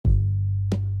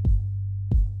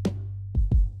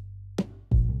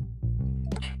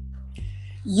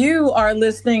You are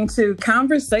listening to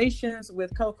Conversations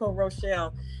with Coco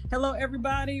Rochelle. Hello,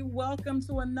 everybody. Welcome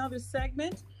to another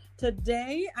segment.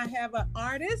 Today, I have an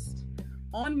artist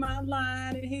on my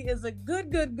line, and he is a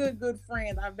good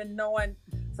friend I've been knowing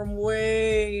from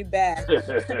way back.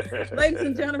 Ladies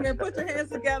and gentlemen, put your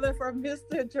hands together for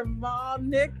Mr. Jamal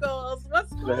Nichols.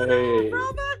 What's going on, Hey,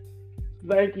 brother?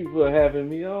 thank you for having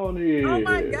me on Oh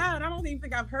my here. God, I don't even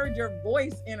think I've heard your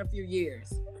voice in a few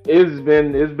years. It's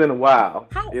been a while.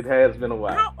 How It has been a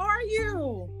while. how are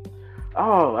you?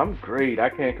 Oh, I'm great. I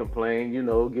can't complain.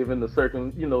 Given the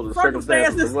circumstances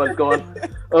Circumstances.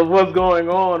 of what's going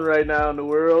on right now in the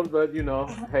world. But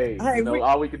hey, Hey,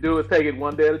 all we can do is take it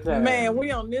one day at a man, time. we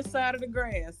on this side of the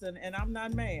grass, and I'm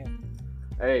not mad.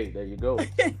 Hey, there you go.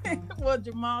 Well,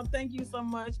 Jamal, thank you so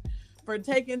much for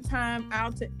taking time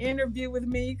out to interview with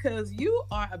me because you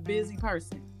are a busy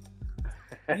person.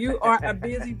 You are a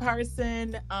busy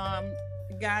person.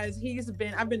 Guys,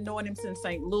 I've been knowing him since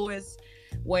St. Louis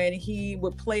when he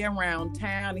would play around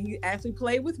town. He actually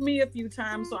played with me a few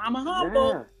times, so I'm a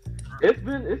humble. Yeah,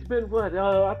 it's been what?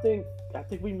 I think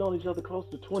we've known each other close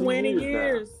to 20 20 years now.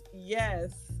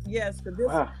 years. Yes. Because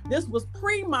Wow. this was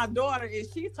pre my daughter, and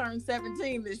she turned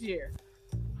 17 this year.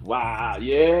 Wow,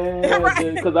 yeah,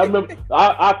 Right. because I remember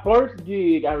our first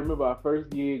gig. I remember our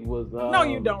first gig was No,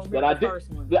 you don't that remember I the did.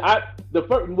 first one. The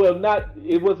first, well, not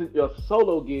it wasn't a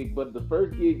solo gig, but the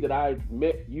first gig that I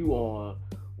met you on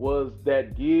was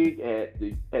that gig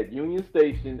at Union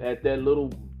Station at that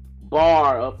little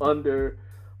bar up under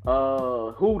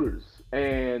Hooters,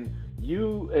 and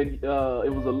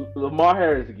it was a Lamar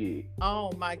Harris gig,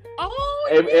 Oh my! Oh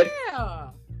and, and yeah!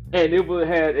 and it would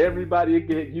had everybody. It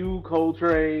get you,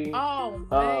 Coltrane, Oh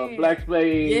man! Black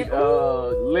Spade, Yeah.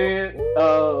 Lynn,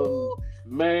 Ooh.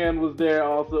 Man was there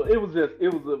also. Because it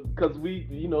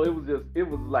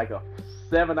was like a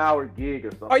 7 hour gig or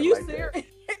Are something you like that. serious?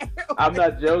 I'm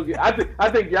not joking. I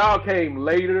think y'all came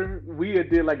later. We had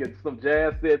did like some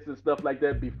jazz sets and stuff like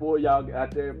that before y'all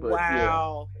got there. But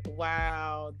yeah.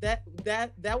 Wow! That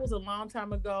was a long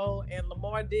time ago, and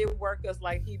Lamar did work us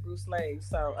like Hebrew slaves.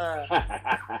 So,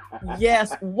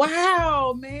 yes,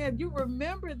 wow, man, you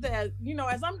remember that?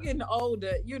 As I'm getting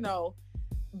older,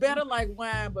 better like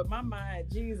wine, but my mind,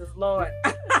 Jesus Lord.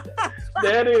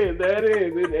 That is.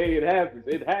 It happens.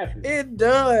 It happens. It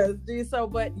does. So,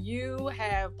 but you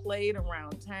have played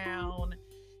around town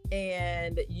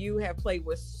and you have played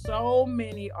with so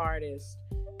many artists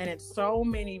and at so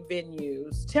many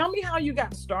venues. Tell me how you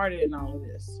got started in all of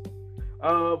this.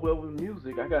 Well, with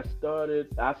music, I started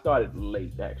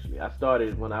late actually. I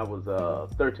started when I was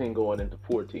 13, going into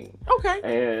 14, Okay.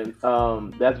 and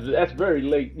that's very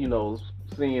late.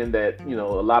 Seeing that a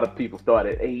lot of people start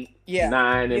at 8, Yeah.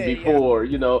 9, and Yeah. before.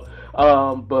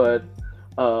 But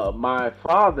my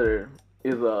father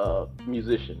is a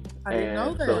musician, I didn't know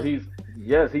and that. so he's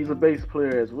a bass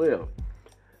player as well.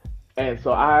 And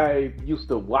so I used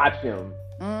to watch him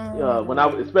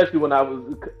especially when I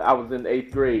was in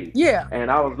 8th grade, Yeah.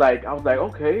 and I was like,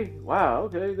 okay, wow,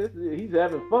 okay, he's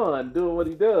having fun doing what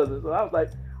he does. And so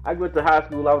I went to high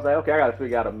school. I was like, okay, I got to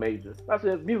figure out a major. I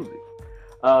said music.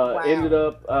 Wow. Ended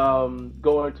up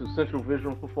going to Central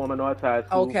Visual Performing Arts High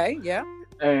School. Okay. Yeah.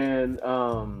 And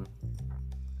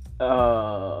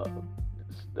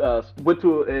went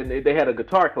to and they had a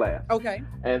guitar class. Okay.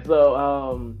 And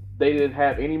so they didn't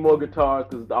have any more guitars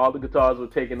because all the guitars were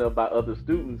taken up by other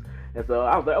students. And so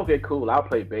I was like, okay, cool, I'll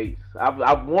play bass. I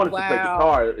wanted to play Wow.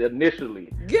 guitar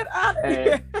initially, Get out of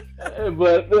here.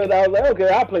 but I was like, okay,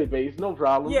 I'll play bass, no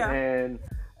problem. Yeah. And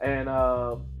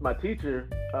my teacher,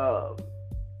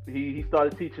 he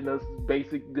started teaching us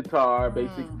basic guitar,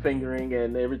 basic fingering,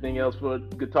 and everything else for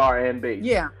guitar and bass.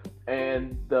 Yeah.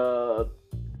 And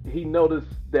he noticed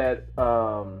that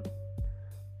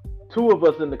two of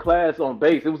us in the class on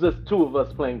bass. It was just two of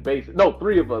us playing bass. No,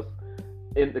 three of us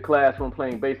in the classroom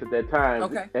playing bass at that time.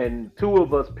 Okay. And two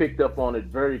of us picked up on it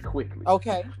very quickly.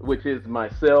 Okay. Which is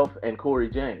myself and Corey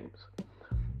James.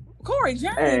 Corey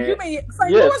James. And You mean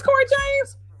St. yes. Louis Corey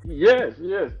James? Yes.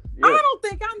 I don't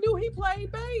think I knew he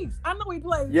played bass. I know he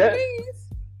played Yeah. keys.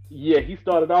 Yeah, he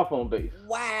started off on bass.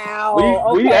 Wow. We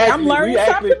Okay, I'm actually- learning we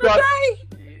actually something started- today.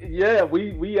 Yeah,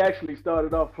 we actually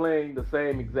started off playing the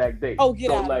same exact day. Oh, get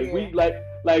so out of like here.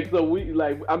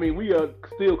 we are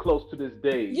still close to this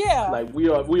day. Yeah. Like we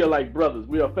are like brothers.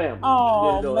 We are family.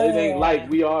 Oh, It ain't man. like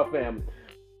we are family.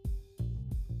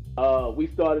 We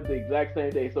started the exact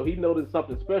same day, so he noticed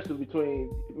something special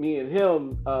between me and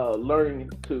him learning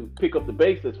to pick up the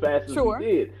bass as fast as Sure. he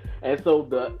did. And so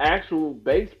the actual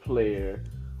bass player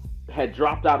had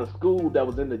dropped out of school, that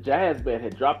was in the jazz band,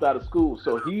 had dropped out of school,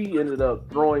 so he ended up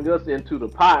throwing us into the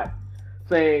pot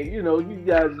saying, you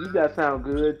guys sound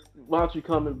good. Why don't you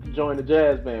come and join the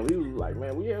jazz band? We was like,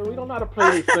 man, we don't know how to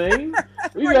play this thing.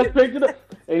 We Are just you? picked it up.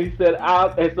 And he said,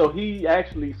 and so he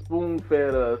actually spoon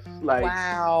fed us like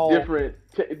Wow. different,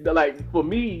 like for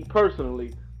me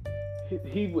personally,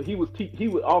 he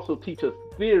would also teach us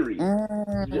theory,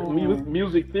 Mm.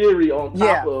 music theory on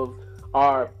top Yeah. of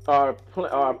our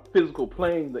physical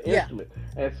playing the Yeah. instrument.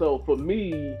 And so for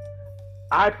me,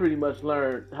 I pretty much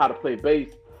learned how to play bass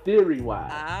theory wise.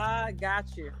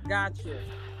 Got you. Got you.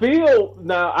 Feel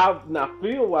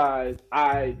wise,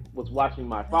 I was watching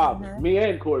my father. Mm-hmm. Me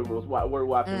and Corey were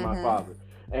watching my Mm-hmm. father,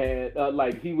 and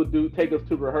like he would take us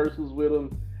to rehearsals with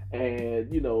him,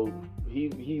 and he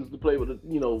used to play with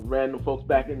random folks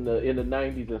back in the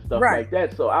 '90s and stuff Right. like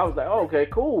that. So I was like, oh, okay,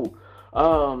 cool.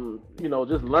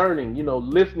 Just learning,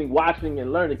 listening, watching,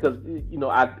 and learning because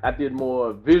I did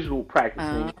more visual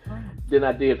practicing Uh-huh. than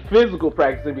I did physical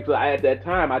practicing because at that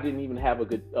time I didn't even have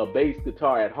a bass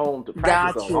guitar at home to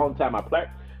practice Got on. The you. only time I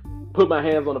put my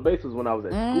hands on the bass was when I was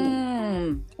at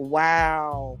school.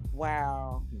 Wow.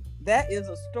 Wow. That is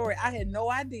a story. I had no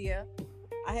idea.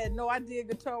 I had no idea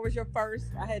guitar was your first.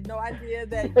 I had no idea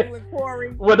that you and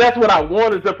Corey. Well, that's what I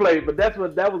wanted to play, but that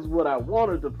was what I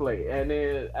wanted to play, and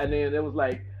then it was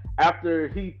like after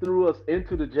he threw us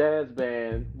into the jazz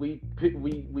band, we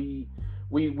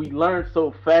learned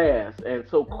so fast and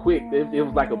so quick. It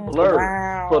was like a blur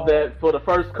Wow. for the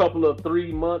first couple of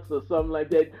 3 months or something like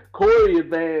that. Corey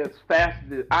advanced faster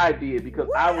than I did because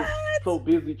I was What? so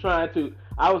busy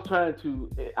I was trying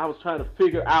to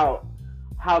figure out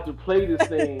how to play this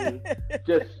thing.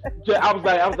 Just I was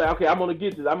like, okay, I'm gonna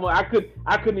get this.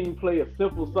 I couldn't even play a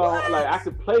simple song. Like I What?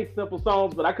 could play simple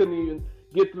songs, but I couldn't even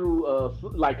get through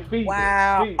like Fever.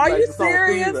 Wow. Are Like you the song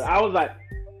serious? Fever. I was like,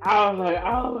 oh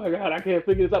my god, I can't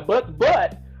figure this out.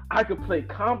 But I could play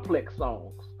complex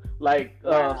songs like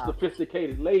Wow.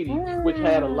 Sophisticated Lady, which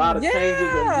had a lot of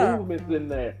changes and Yeah. movements in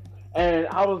there. And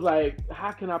I was like,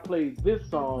 how can I play this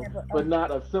song but not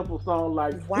a simple song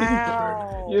like Fever?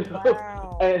 Wow. You know?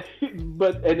 Wow. And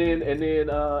then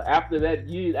after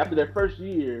that first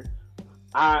year,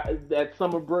 that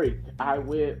summer break, I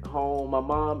went home. My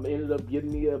mom ended up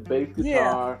getting me a bass Yeah.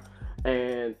 guitar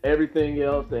and everything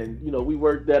else, and we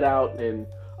worked that out. And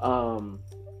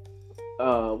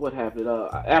what happened?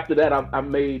 After that, I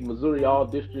made Missouri All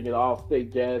District and All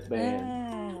State Jazz Band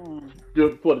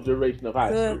for the duration of high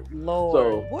school. Good Lord.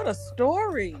 So What a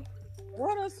story.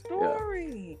 What a yeah.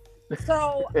 story.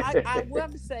 So I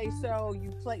want to say, so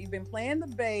you've been playing the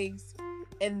bass,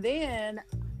 and then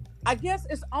I guess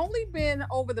it's only been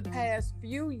over the past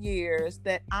few years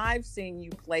that I've seen you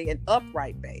play an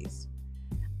upright bass.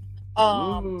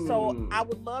 So I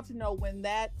would love to know when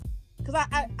that, because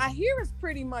I hear it's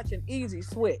pretty much an easy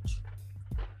switch.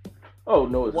 Oh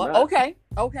no, it's What? not. Okay.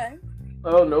 Okay.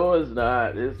 Oh no, it's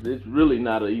not. It's really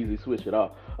not an easy switch at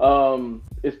all.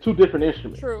 It's two different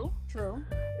instruments, True. True.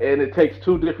 and it takes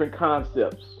two different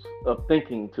concepts of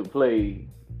thinking to play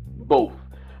both.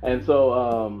 And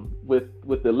so with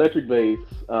the electric bass,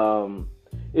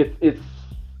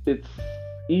 it's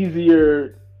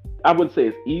easier. I wouldn't say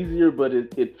it's easier, but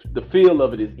the feel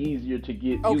of it is easier to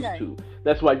get used Okay. to.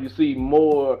 That's why you see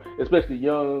more, especially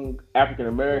young African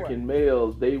Sure. American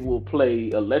males, they will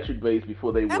play electric bass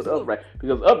before they would Absolutely. upright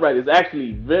because upright is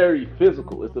actually very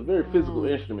physical. It's a very physical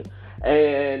instrument,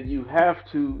 and you have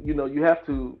to,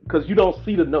 because you don't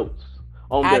see the notes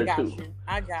on I there got too. you.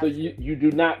 I got So you. you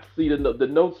do not see the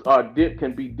notes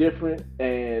can be different,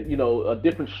 and a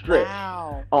different stretch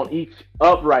Wow. on each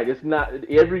upright. It's not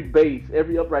every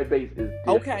upright bass is different.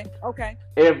 Okay. Okay.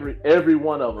 Every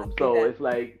one of them. I see So that. it's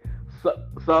like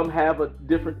some have a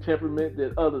different temperament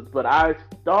than others. But I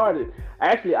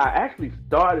actually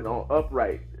started on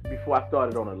upright before I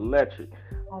started on electric.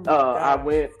 Oh my I gosh.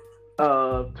 went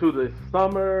to the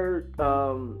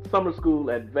summer school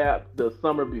at VAP the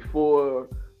summer before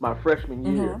my freshman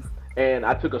year, and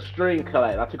I took a string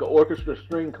class. I took an orchestra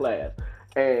string class,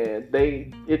 and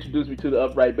they introduced me to the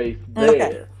upright bass there.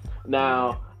 Okay.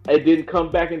 Now it didn't come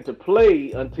back into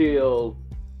play until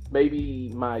maybe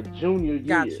my junior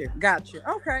year. Got you.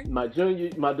 Okay.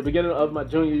 The beginning of my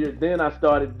junior year. Then I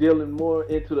started dealing more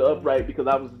into the upright because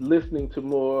I was listening to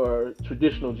more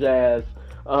traditional jazz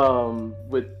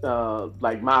with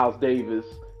like Miles Davis,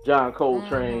 John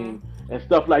Coltrane, and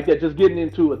stuff like that. Just getting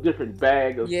into a different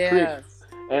bag of tricks. Yes.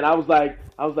 And I was like,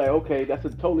 okay, that's a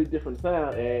totally different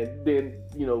sound. And then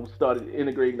started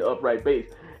integrating the upright bass.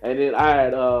 And then I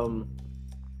had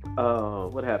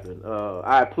what happened?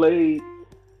 I played.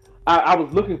 I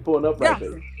was looking for an upright Yeah.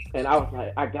 bass, and I was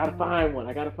like, I gotta find one.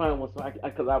 So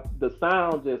because the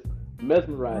sound just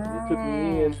mesmerized me. It took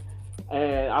me in.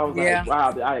 And I was Yeah. like,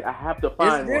 wow, I have to It's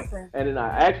find one. different. And then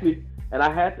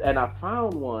I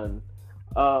found one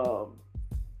um,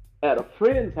 at a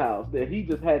friend's house that he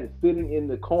just had it sitting in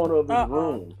the corner of his Uh-uh.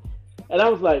 room. And I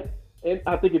was like, and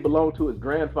I think it belonged to his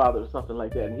grandfather or something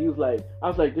like that. And he was like, I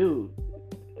was like, dude,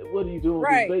 what are you doing with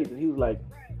this Right. bass? And he was like,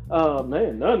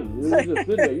 man, nothing. It was just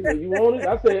sitting there. He said, you want it?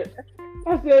 I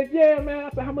said, yeah, man. I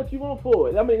said, how much you want for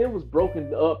it? I mean, it was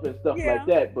broken up and stuff like Yeah.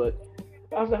 that, but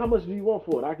I said, how much do you want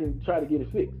for it? I can try to get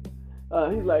it fixed.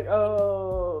 He's like, $60,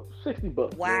 man. I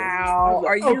was Wow.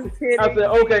 Are like, you okay. I kidding said,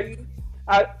 okay. me?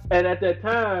 And at that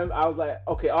time, I was like,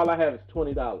 okay, all I have is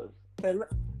 $20.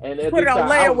 And at Put this it on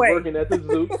time, I was layaway. working at the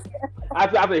zoo. I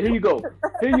said, here you go.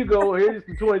 Here's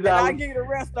the $20. And I'll give you the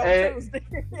rest on And Tuesday.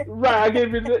 I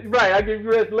gave you the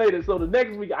rest later. So the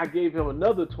next week, I gave him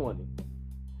another 20.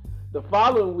 The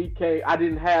following week came, I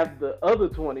didn't have the other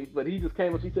 20, but he just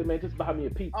came and he said, man, just buy me a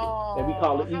pizza. And we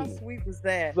call Oh, it how eating. sweet was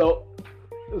that? So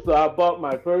I bought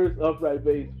my first upright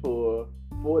bass for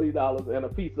 $40 and a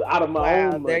pizza out of my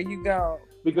own money. There you go.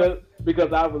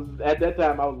 Because I was, at that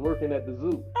time, I was working at the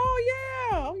zoo. Oh yeah.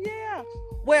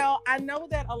 Well, I know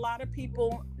that a lot of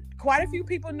people, quite a few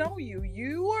people know you.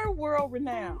 You are world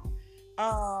renowned.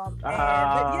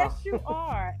 Yes, you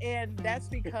are. And that's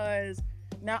because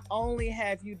not only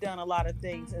have you done a lot of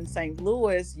things in St.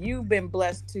 Louis, you've been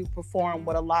blessed to perform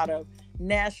with a lot of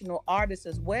national artists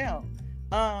as well.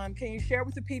 Can you share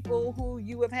with the people who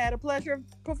you have had a pleasure of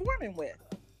performing with?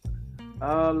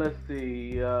 Let's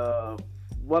see.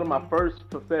 One of my first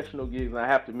professional gigs, and I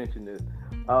have to mention this,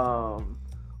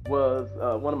 was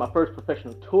one of my first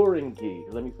professional touring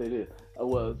gigs. Let me say this.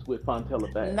 Was with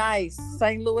Fontella Bass. Nice.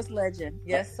 St. Louis legend.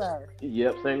 Yes, sir.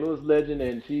 Yep, St. Louis legend,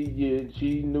 and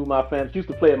she knew my family. She used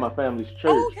to play at my family's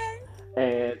church.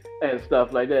 Okay. And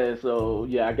stuff like that. So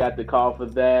yeah, I got the call for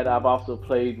that. I've also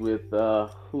played with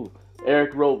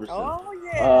Eric Roberson. Oh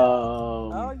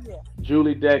yeah.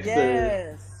 Julie Dexter.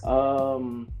 Yes.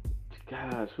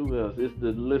 Gosh, who else?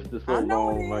 The list is so I know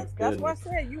long. it is. My That's goodness. what I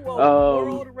said. You are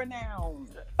world renowned.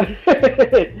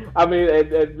 I mean,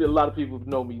 and a lot of people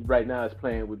know me right now as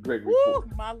playing with Gregory Porter.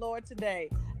 My Lord, today.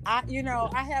 I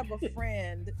have a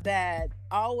friend that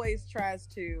always tries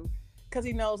to, because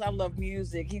he knows I love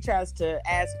music, he tries to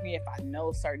ask me if I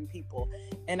know certain people.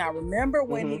 And I remember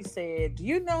when he said, do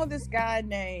you know this guy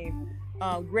named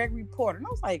Gregory Porter? And I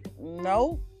was like,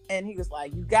 no. And he was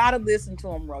like, you got to listen to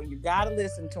him, Ro. You got to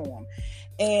listen to him.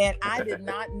 And I did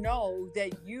not know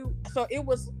that so it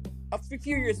was a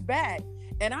few years back,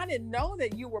 and I didn't know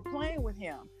that you were playing with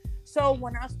him. So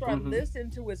when I started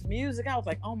listening to his music, I was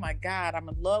like, oh my God, I'm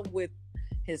in love with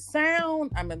his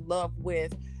sound. I'm in love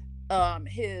with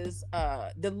his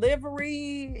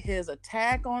delivery, his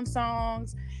attack on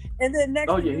songs. And then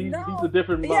next thing you know, he's a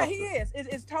different monster. Yeah, he is.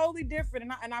 It's totally different.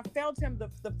 And I felt him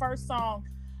the first song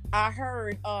I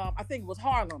heard, I think it was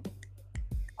Harlem.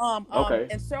 Okay.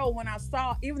 And so when I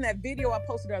saw even that video I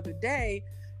posted the other day,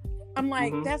 I'm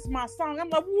like, that's my song. I'm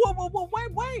like, whoa,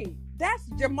 wait. That's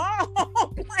Jamal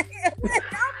playing. I'm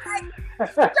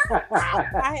like, shut up.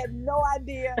 I had no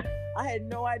idea.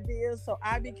 So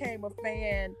I became a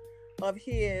fan of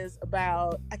his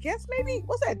about, I guess maybe,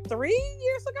 was that 3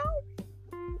 years ago?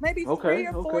 Maybe 3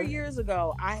 or 4 years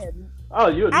ago. I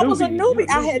was a newbie.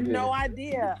 I had no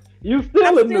idea. I'm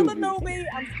still a newbie.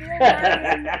 I'm still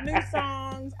learning new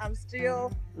songs. I'm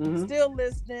still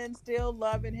listening, still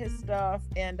loving his stuff.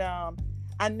 And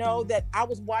I know that I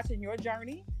was watching your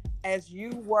journey as you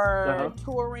were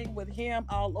touring with him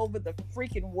all over the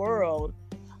freaking world.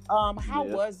 How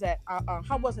was that?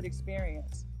 How was it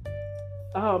experience?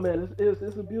 Oh man,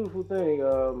 it's a beautiful thing.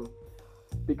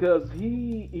 Because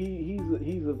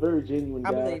he's a very genuine guy.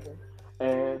 I believe it.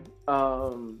 And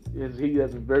he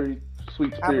has a very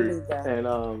sweet spirit. I believe that. And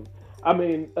I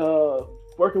mean,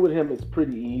 working with him is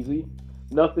pretty easy.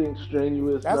 Nothing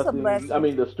strenuous. That's nothing, a blessing. I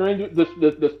mean, the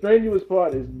strenuous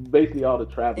part is basically all the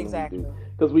traveling we do,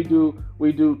 because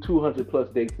we do 200 plus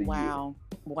dates a year. Wow.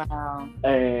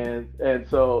 And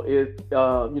so it's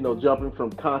jumping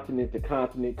from continent to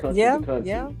continent, country to country.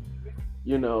 Yeah.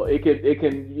 You know, it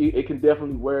can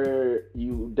definitely wear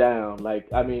you down.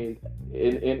 Like, I mean,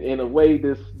 in a way,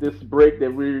 this break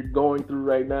that we're going through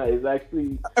right now is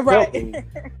actually helping,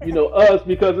 us,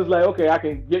 because it's like, okay, I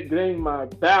can gain my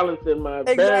balance and my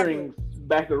bearings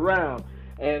back around.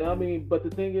 And I mean, but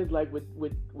the thing is, like with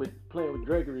playing with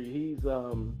Gregory, he's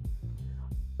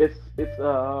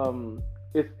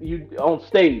it's you on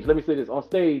stage. Let me say this: on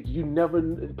stage,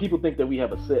 people think that we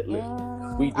have a set list.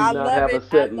 We do not have a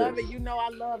set list. I love it. I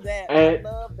love that. And, I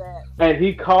love that. And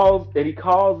he calls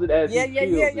it as he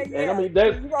feels it. And I mean,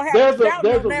 there's a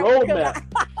roadmap.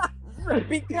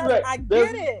 Because I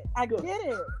get it. I get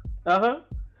it. Uh-huh.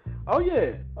 Oh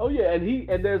yeah.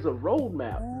 And there's a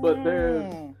roadmap,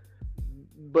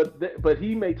 but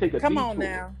he may take a Come detour. on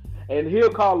now. And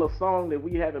he'll call a song that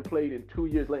we haven't played in 2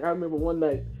 years. Like I remember one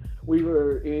night we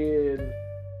were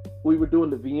doing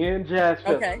the Vienne Jazz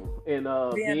Festival in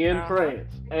Vienne,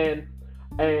 France, and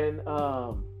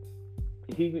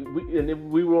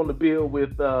we were on the bill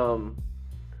with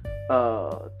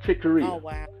Chick Corea. Oh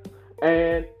wow!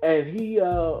 And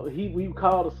we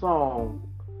called a song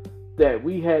that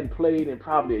we hadn't played in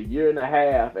probably a year and a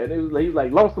half, and he was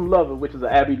like "Lonesome Lover," which is an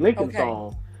Abby Lincoln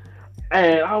song,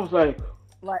 and I was like,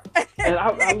 and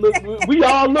I looked, we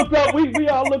all looked up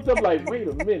like, wait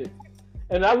a minute,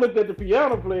 and I looked at the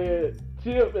piano player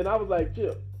Chip, and I was like,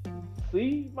 Chip,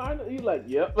 C minor? He's like,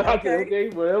 yep. I said, okay,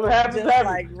 whatever happens, just happens.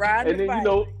 Like riding and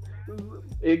then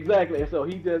exactly. And so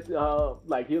he just he'll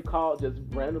just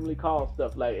randomly call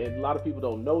stuff like, and a lot of people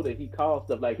don't know that he calls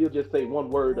stuff like he'll just say one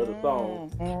word of the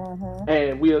song,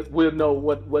 and we'll know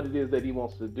what it is that he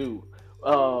wants to do.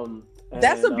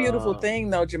 That's a beautiful thing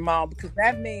though, Jamal, because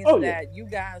that means that you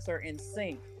guys are in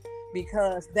sync,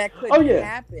 because that couldn't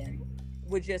happen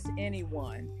with just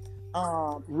anyone.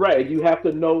 Right, you have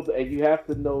to know the you got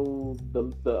to know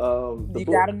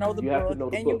the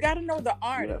book, and you got to know the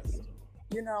artist.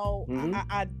 You know,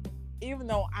 I even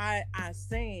though I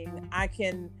sing, I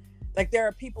can, like, there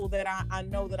are people that I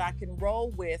know that I can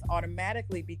roll with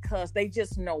automatically because they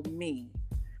just know me,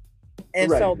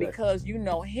 and because you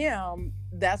know him,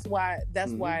 that's why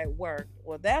it worked.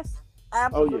 Well, that's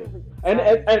absolutely and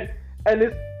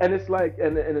it's like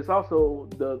and it's also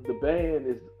the band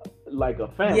is like a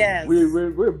family. Yes.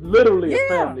 We're literally a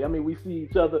family. I mean, we see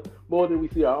each other more than we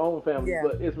see our own family,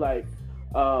 but it's like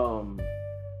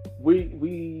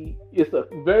it's a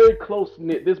very close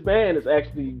knit. This band is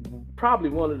actually probably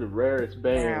one of the rarest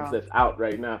bands that's out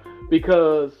right now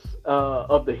because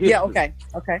of the history. Yeah, okay.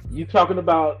 You talking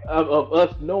about of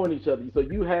us knowing each other. So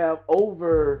you have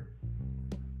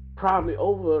probably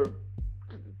over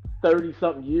 30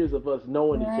 something years of us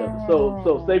knowing each other. So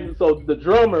the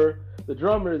drummer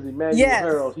is Emmanuel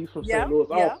Harold. He's from St. Louis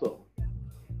also.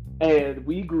 And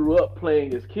we grew up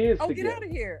playing as kids together. Get out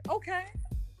of here. Okay.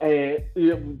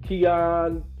 And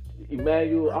Keon,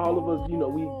 Emmanuel, all of us,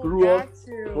 we grew up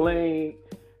playing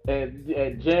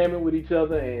and jamming with each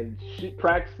other and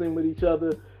practicing with each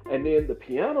other. And then the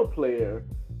piano player,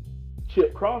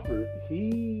 Chip Crawford,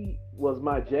 he was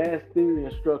my jazz theory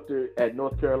instructor at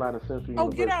North Carolina Central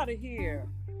University. Get out of here.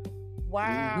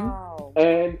 Wow.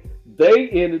 And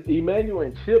Emmanuel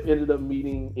and Chip ended up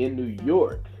meeting in New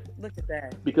York. Look at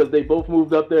that. Because they both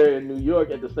moved up there in New York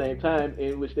at the same time,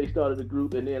 in which they started a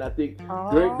group, and then I think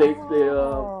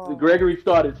Gregory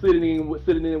started sitting in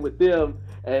with them,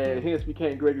 and hence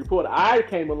became Gregory Porter. I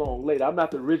came along later. I'm not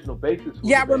the original bassist.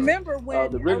 I remember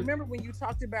when you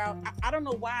talked about. I don't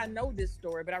know why I know this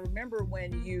story, but I remember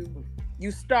when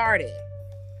you started,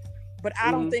 but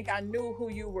I don't think I knew who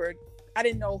you were. I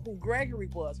didn't know who Gregory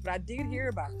was, but I did hear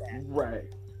about that.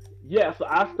 Right. Yeah. So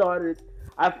I started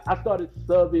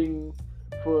subbing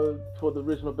for the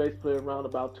original bass player around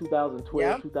about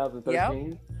 2012,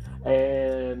 2013,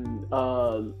 and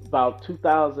about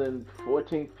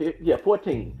 2014,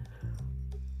 14.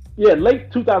 Yeah,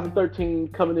 late 2013,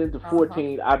 coming into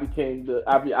 14, I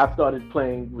started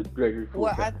playing with Gregory.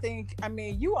 Well, I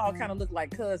mean, you all kind of look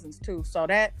like cousins too, so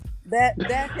that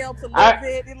helps a little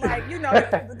bit. It's like,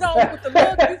 go with the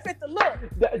look, you fit the look.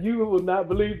 You will not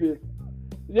believe this.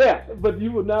 Yeah, but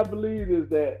you would not believe is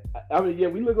that, I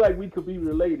mean, we look like we could be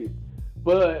related,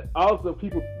 but also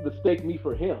people mistake me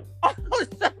for him. Are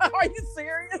you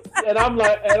serious? And I'm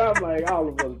like, all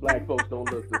of us black folks don't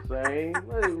look the same.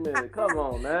 Wait a minute, come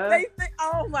on, man. They think,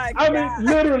 oh my God. I mean,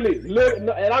 literally, and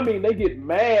I mean, they get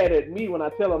mad at me when I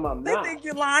tell them I'm not. They think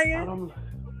you're lying.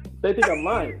 They think I'm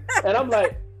lying, and I'm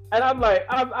like,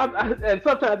 and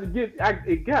sometimes it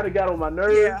kind of got on my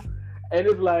nerves, and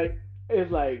it's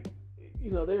like. They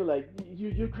were like,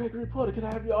 you're Gregory Porter, can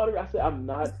I have your autograph? I said, I'm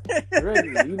not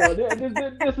Gregory.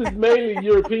 This is mainly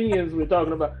Europeans we're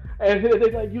talking about. And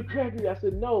they're like, you Gregory? I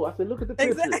said, no. I said, look at the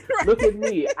picture. Exactly. Look at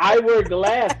me. I wear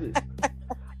glasses.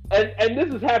 And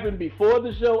this has happened before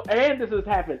the show, and this has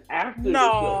happened after the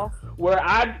show. Where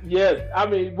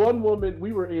one woman,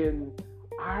 we were in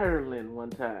Ireland one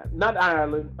time. Not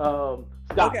Ireland, Scotland.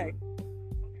 Okay.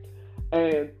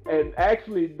 And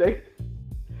actually,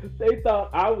 they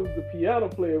thought I was the piano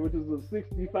player, which is a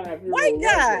 65-year-old white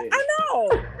guy. I know.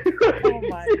 Oh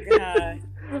my God.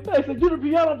 They said, you're the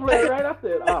piano player, right? I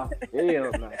said, oh,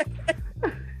 hell no.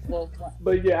 Well,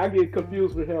 But yeah, I get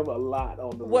confused with him a lot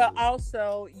on the well, road.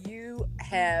 also you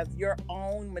have your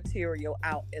own material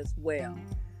out as well.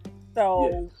 Yes.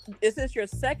 So, is this your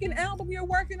second album you're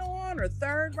working on, or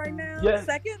third right now? Yes.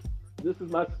 Second? This is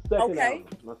my second Okay. album.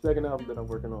 My second album that I'm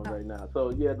working on Uh, right now.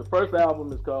 So yeah, the first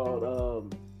album is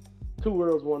called Two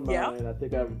Worlds, One yeah. Mind. I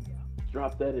think I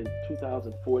dropped that in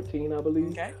 2014, I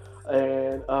believe. Okay.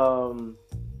 And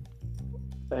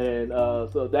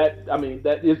so that, I mean,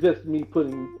 that is just me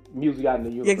putting music out in the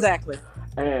universe. Exactly.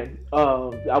 And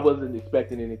I wasn't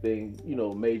expecting anything,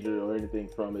 major or anything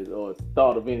from it, or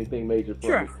thought of anything major from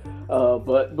Sure. it.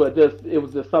 But just it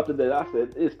was just something that I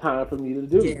said it's time for me to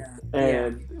do. Yeah.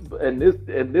 Yeah. And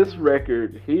this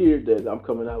record here that I'm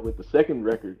coming out with, the second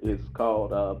record, is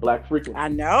called Black I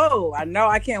Frequency. know. I know.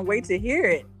 I can't wait to hear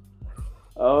it.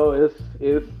 Oh,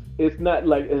 it's not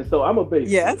like, and so I'm a bass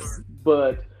player, Yes.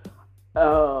 but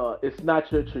it's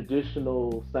not your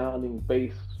traditional sounding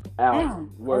bass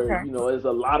album where Okay. there's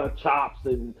a lot of chops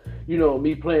and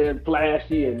me playing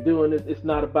flashy and doing it. It's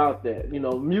not about that.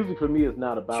 Music for me is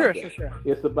not about Sure. that. Sure. Sure.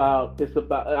 It's about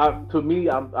to me.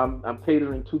 I'm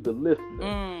catering to the listener,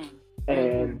 Mm. Mm-hmm.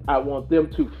 and I want them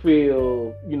to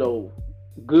feel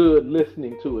good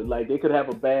listening to it. Like they could have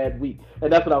a bad week,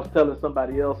 and that's what I was telling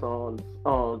somebody else on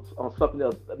something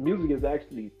else. Music is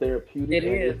actually therapeutic, It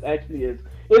and is.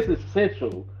 it's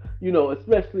essential.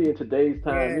 Especially in today's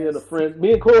time. Yes.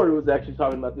 Me and Corey was actually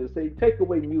talking about this. Say, take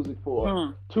away music for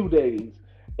Mm. 2 days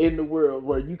in the world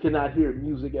where you cannot hear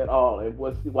music at all, and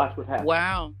watch what happens.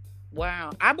 Wow.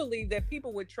 Wow. I believe that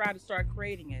people would try to start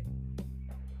creating it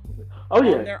Oh on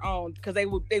yeah, their own because they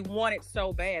want it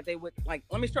so bad. They would like,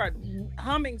 let me start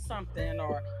humming something,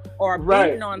 or beating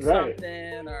right, on right.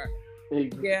 something, or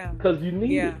yeah. Because you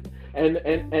need Yeah. it.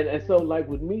 And so like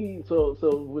with me, so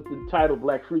with the title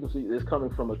Black Frequency is coming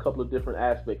from a couple of different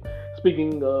aspects.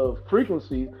 Speaking of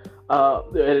frequencies,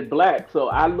 and black, so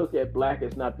I look at black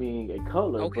as not being a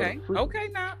color but a Okay. frequency. Okay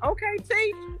now. Okay,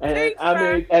 teach. And Teach, I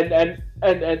sir. mean, and that's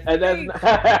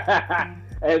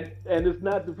Teach. and it's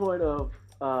not the point of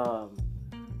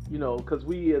because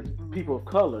we as people of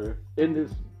color in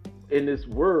this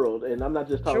world, and I'm not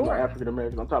just talking about Sure. African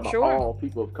Americans, I'm talking about Sure. all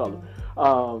people of color.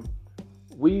 Um,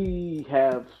 we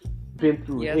have been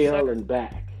through Yes, sir. hell and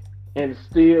back, and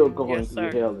still going Yes,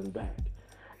 through sir. hell and back.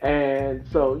 And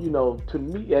so, to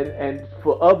me, and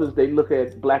for others, they look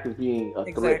at black as being a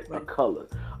threat, a Exactly. color,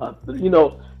 you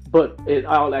know. But in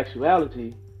all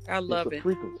actuality, I it's a love it.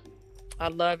 frequency, I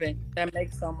love it. That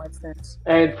makes so much sense.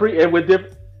 and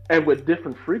with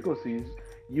different frequencies,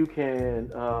 you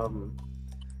can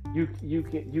you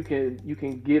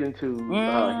can get into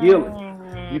healing.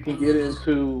 You can get Mm.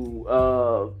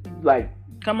 into like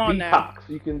Come on now. detox.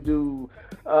 You can do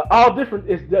all different.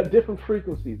 It's the different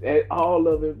frequencies, and all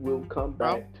of it will come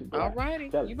All, back to all black. righty.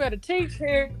 Tell You better teach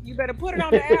here. You better put it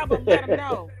on the album. Let them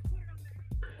know.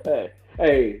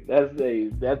 hey, that's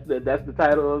the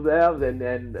title of the album,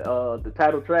 and the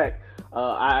title track.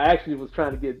 I actually was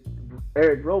trying to get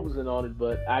Eric Roberson on it,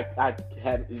 but I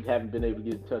haven't been able to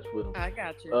get in touch with him. I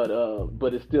got you.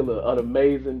 But it's still an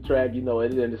amazing track, and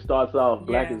it starts off,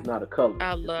 black Yeah. is not a color,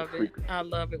 I it's a love it. frequency. I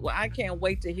love it. Well, I can't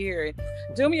wait to hear it.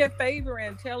 Do me a favor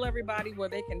and tell everybody where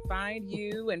they can find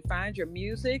you and find your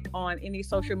music on any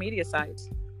social media sites.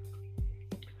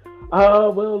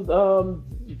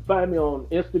 You can find me on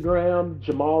Instagram,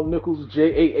 Jamal Nichols,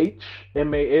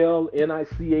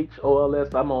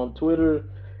 JAHMALNICHOLS. I'm on Twitter,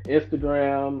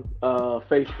 Instagram,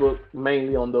 Facebook,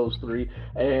 mainly on those three.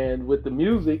 And with the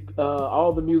music,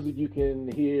 all the music you can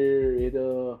hear,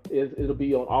 it'll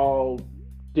be on all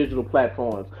digital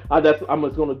platforms. I'm just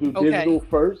going to do Okay. digital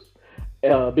first.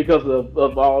 Because of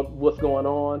all what's going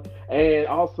on, and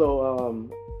also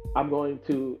I'm going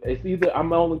to. It's either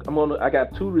I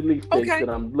got two release dates Okay. that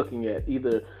I'm looking at,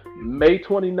 either May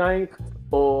 29th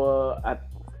or I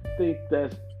think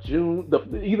that's June.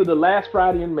 Either the last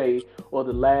Friday in May or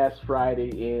the last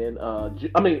Friday in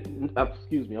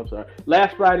excuse me, I'm sorry,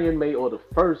 last Friday in May or the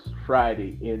first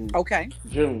Friday in Okay.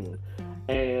 June.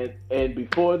 And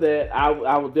before that,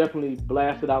 I will definitely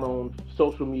blast it out on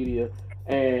social media,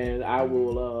 and I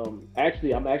will I'm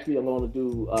going to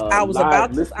do a live I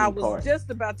listening was party. just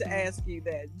about to ask you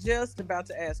that. Just about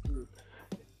to ask you.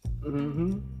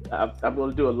 hmm I'm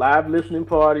going to do a live listening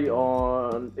party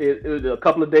on a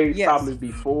couple of days, Yes. probably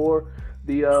before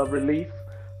the release,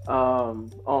 on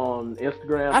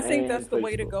Instagram I think that's and the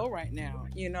way to Facebook. go right now.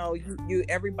 You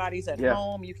everybody's at Yeah.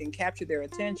 home. You can capture their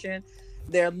attention.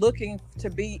 They're looking to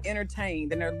be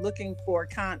entertained and they're looking for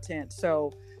content.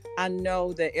 So I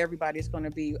know that everybody's going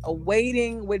to be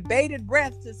awaiting with bated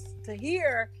breath to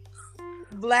hear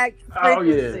Black Oh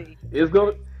yeah, Frequency. it's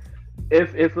going.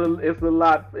 it's a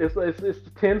lot. It's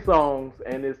 10 songs,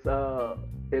 and it's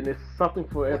something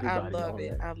for Well, I everybody love on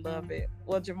it. there. I love it.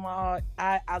 Well, Jamal,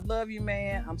 I love you,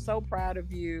 man. I'm so proud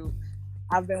of you.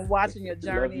 I've been watching your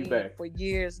Love you journey back. for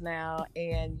years now,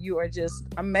 and you are just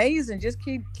amazing. Just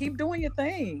keep doing your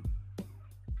thing.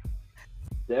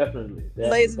 Definitely, definitely.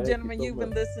 Ladies and Thank you gentlemen, so you've much.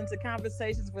 been listening to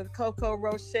Conversations with Coco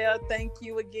Rochelle. Thank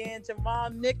you again, Jamal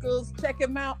Nichols. Check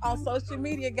him out on social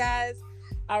media, guys.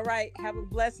 All right. Have a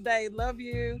blessed day. Love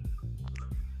you.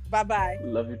 Bye bye.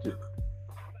 Love you too.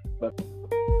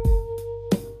 Bye.